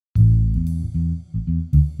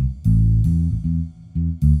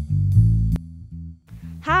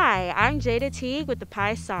Hi, I'm Jada Teague with the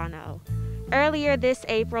Paisano. Earlier this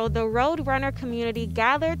April, the Roadrunner community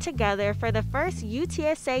gathered together for the first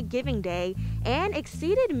UTSA Giving Day and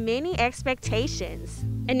exceeded many expectations.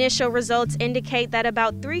 Initial results indicate that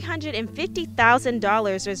about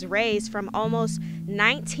 $350,000 was raised from almost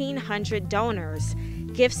 1,900 donors.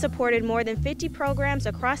 Gifts supported more than 50 programs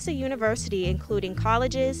across the university, including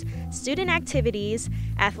colleges, student activities,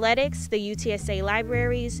 athletics, the UTSA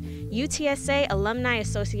libraries, UTSA Alumni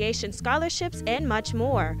Association scholarships, and much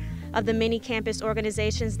more. Of the many campus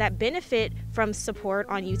organizations that benefit from support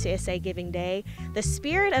on UTSA Giving Day, the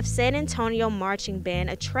Spirit of San Antonio Marching Band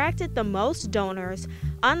attracted the most donors,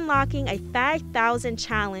 unlocking a 5,000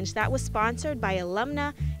 challenge that was sponsored by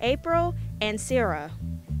alumna April and Sarah.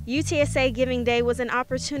 UTSA Giving Day was an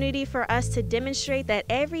opportunity for us to demonstrate that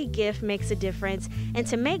every gift makes a difference and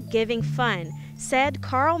to make giving fun, said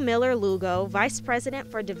Carl Miller Lugo, Vice President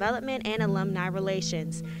for Development and Alumni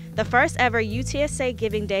Relations. The first ever UTSA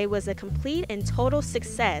Giving Day was a complete and total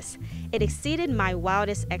success. It exceeded my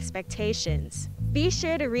wildest expectations. Be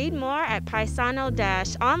sure to read more at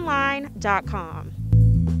paisano-online.com.